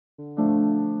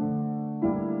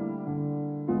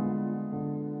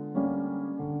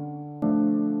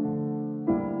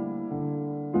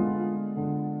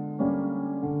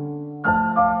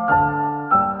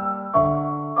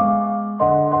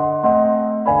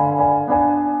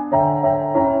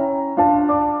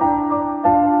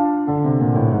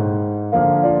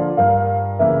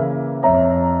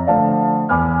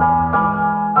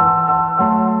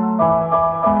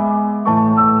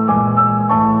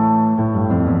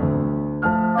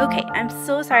Okay, I'm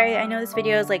so sorry. I know this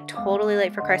video is like totally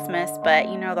late for Christmas, but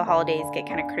you know the holidays get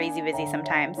kind of crazy busy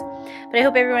sometimes. But I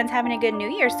hope everyone's having a good New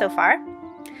Year so far.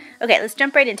 Okay, let's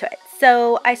jump right into it.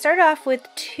 So I started off with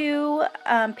two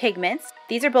pigments.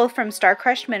 These are both from Star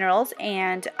Crushed Minerals,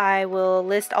 and I will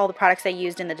list all the products I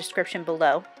used in the description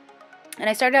below. And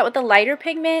I started out with the lighter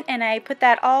pigment, and I put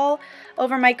that all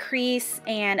over my crease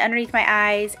and underneath my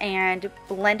eyes and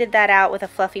blended that out with a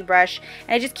fluffy brush.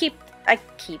 And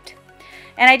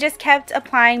I just kept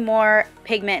applying more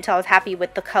pigment until I was happy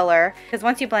with the color, because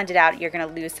once you blend it out, you're going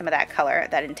to lose some of that color,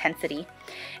 that intensity.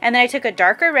 And then I took a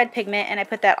darker red pigment and I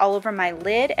put that all over my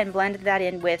lid and blended that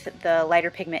in with the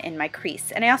lighter pigment in my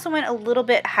crease. And I also went a little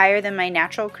bit higher than my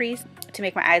natural crease to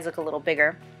make my eyes look a little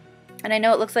bigger. And I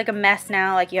know it looks like a mess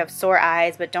now, like you have sore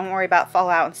eyes, but don't worry about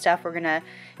fallout and stuff.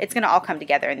 It's gonna all come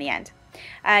together in the end.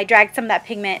 I dragged some of that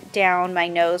pigment down my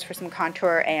nose for some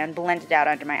contour and blended it out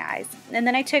under my eyes. And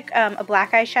then I took a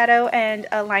black eyeshadow and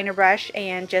a liner brush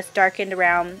and just darkened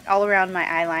all around my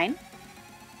eye line.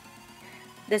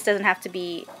 This doesn't have to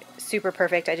be super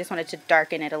perfect. I just wanted to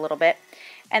darken it a little bit.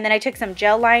 And then I took some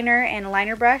gel liner and a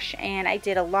liner brush and I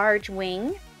did a large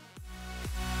wing.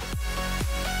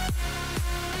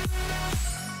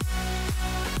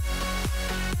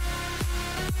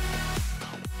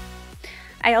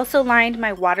 I also lined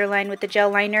my waterline with the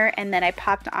gel liner, and then I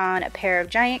popped on a pair of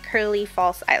giant curly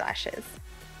false eyelashes.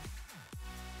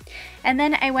 And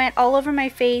then I went all over my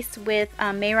face with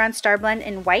Mehron Sarblend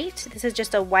in white. This is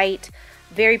just a white,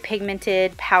 very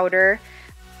pigmented powder.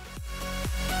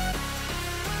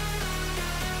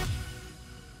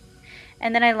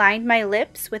 And then I lined my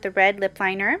lips with a red lip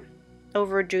liner,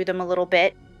 overdrew them a little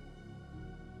bit.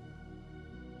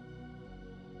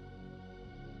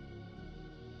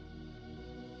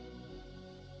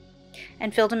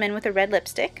 And filled them in with a red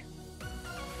lipstick.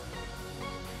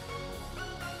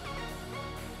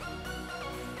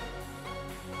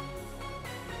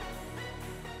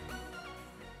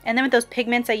 And then with those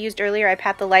pigments I used earlier, I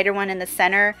pat the lighter one in the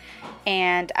center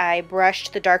and I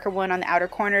brushed the darker one on the outer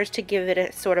corners to give it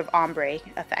a sort of ombre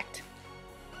effect.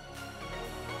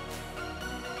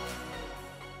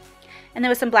 And then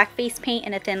with some black face paint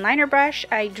and a thin liner brush,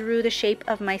 I drew the shape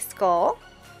of my skull.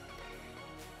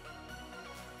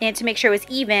 And to make sure it was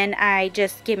even, I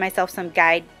just gave myself some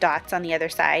guide dots on the other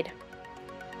side.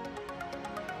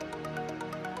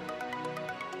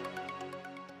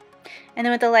 And then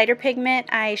with the lighter pigment,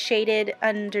 I shaded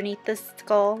underneath the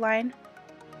skull line.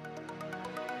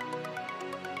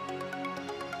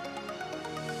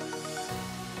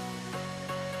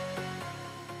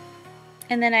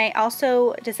 And then I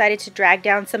also decided to drag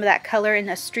down some of that color in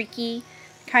a streaky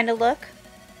kind of look.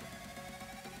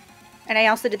 And I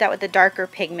also did that with a darker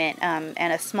pigment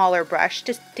and a smaller brush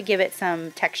just to give it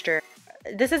some texture.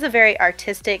 This is a very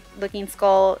artistic looking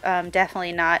skull,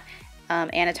 definitely not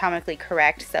anatomically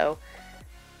correct.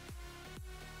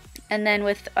 And then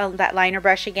with that liner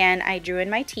brush again, I drew in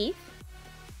my teeth.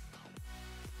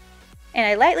 And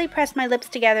I lightly pressed my lips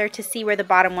together to see where the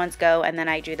bottom ones go, and then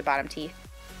I drew the bottom teeth.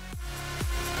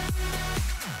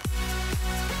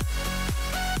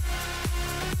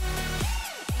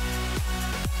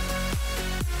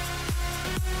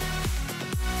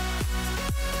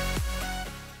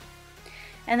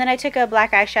 And then I took a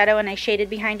black eyeshadow and I shaded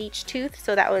behind each tooth,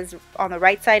 so that was on the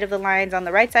right side of the lines on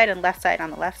the right side and left side on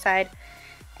the left side.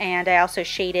 And I also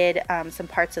shaded some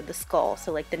parts of the skull,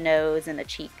 so like the nose and the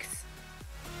cheeks.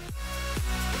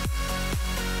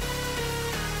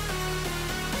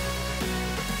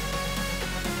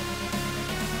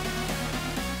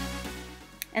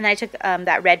 And then I took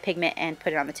that red pigment and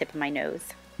put it on the tip of my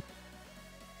nose.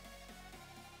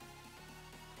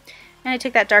 And I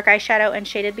took that dark eyeshadow and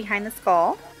shaded behind the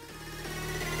skull.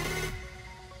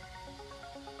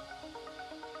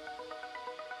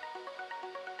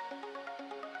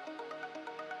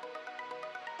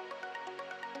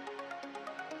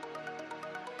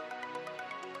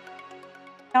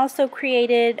 I also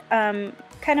created kind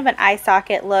of an eye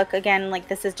socket look. Again, like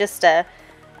this is just a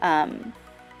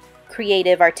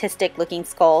creative, artistic looking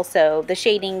skull, so the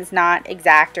shading's not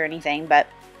exact or anything, but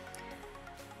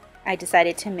I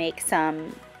decided to make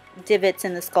some divots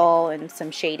in the skull and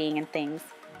some shading and things.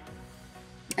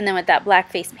 And then with that black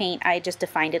face paint, I just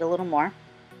defined it a little more.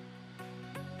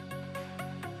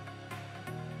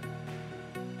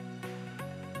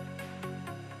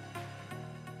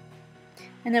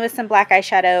 And then with some black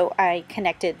eyeshadow, I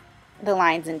connected the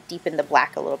lines and deepened the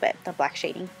black a little bit, the black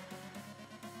shading.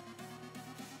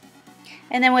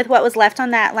 And then with what was left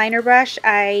on that liner brush,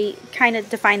 I kind of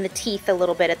defined the teeth a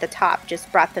little bit at the top, just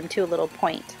brought them to a little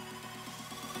point.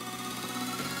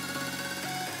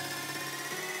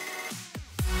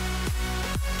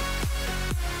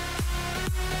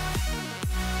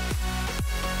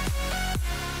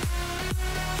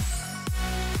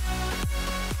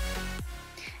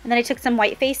 And then I took some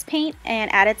white face paint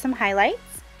and added some highlights.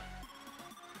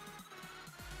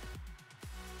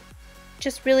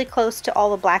 Just really close to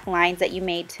all the black lines that you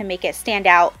made to make it stand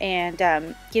out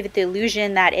and give it the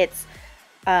illusion that it's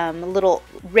a little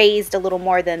raised a little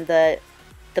more than the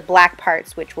black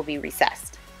parts, which will be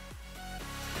recessed.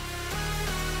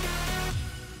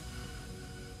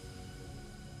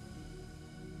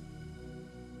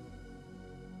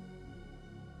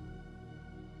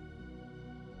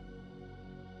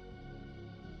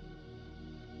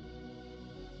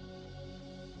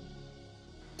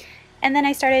 And then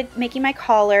I started making my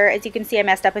collar. As you can see, I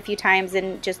messed up a few times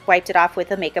and just wiped it off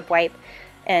with a makeup wipe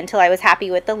until I was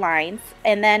happy with the lines.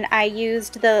 And then I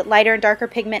used the lighter and darker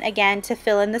pigment again to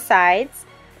fill in the sides,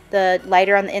 the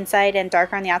lighter on the inside and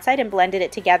darker on the outside, and blended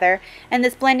it together. And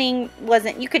this blending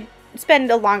wasn't, you could spend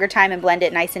a longer time and blend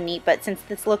it nice and neat, but since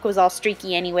this look was all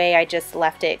streaky anyway, I just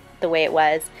left it the way it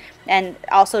was. And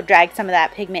also dragged some of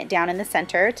that pigment down in the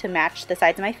center to match the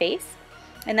sides of my face.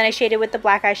 And then I shaded with the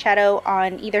black eyeshadow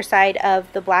on either side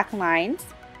of the black lines,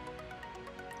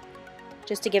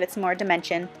 just to give it some more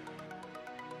dimension.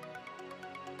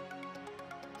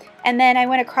 And then I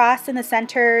went across in the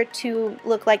center to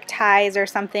look like ties or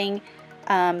something,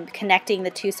 connecting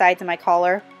the two sides of my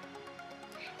collar.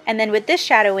 And then with this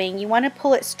shadowing, you want to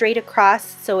pull it straight across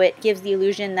so it gives the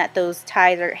illusion that those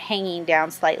ties are hanging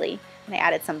down slightly. And I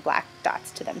added some black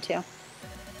dots to them too.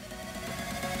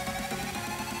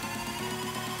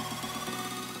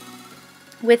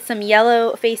 With some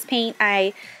yellow face paint,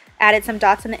 I added some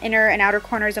dots in the inner and outer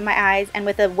corners of my eyes, and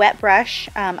with a wet brush,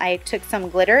 I took some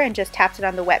glitter and just tapped it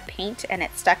on the wet paint, and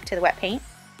it stuck to the wet paint.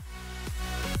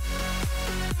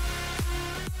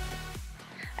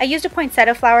 I used a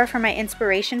poinsettia flower for my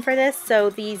inspiration for this, so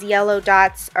these yellow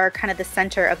dots are kind of the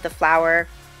center of the flower.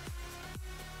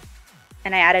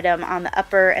 And I added them on the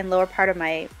upper and lower part of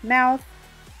my mouth,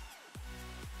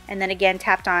 and then again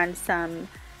tapped on some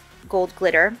gold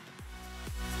glitter.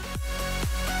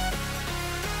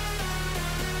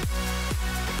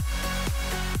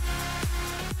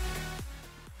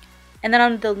 And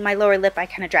then on my lower lip, I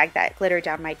kind of dragged that glitter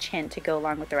down my chin to go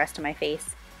along with the rest of my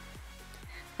face.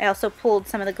 I also pulled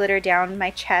some of the glitter down my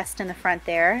chest in the front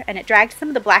there, and it dragged some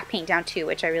of the black paint down too,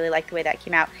 which I really liked the way that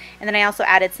came out. And then I also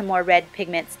added some more red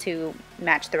pigments to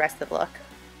match the rest of the look.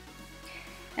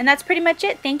 And that's pretty much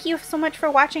it. Thank you so much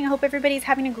for watching. I hope everybody's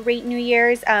having a great New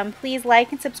Year's. Please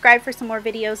like and subscribe for some more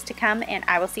videos to come, and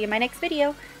I will see you in my next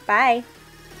video. Bye!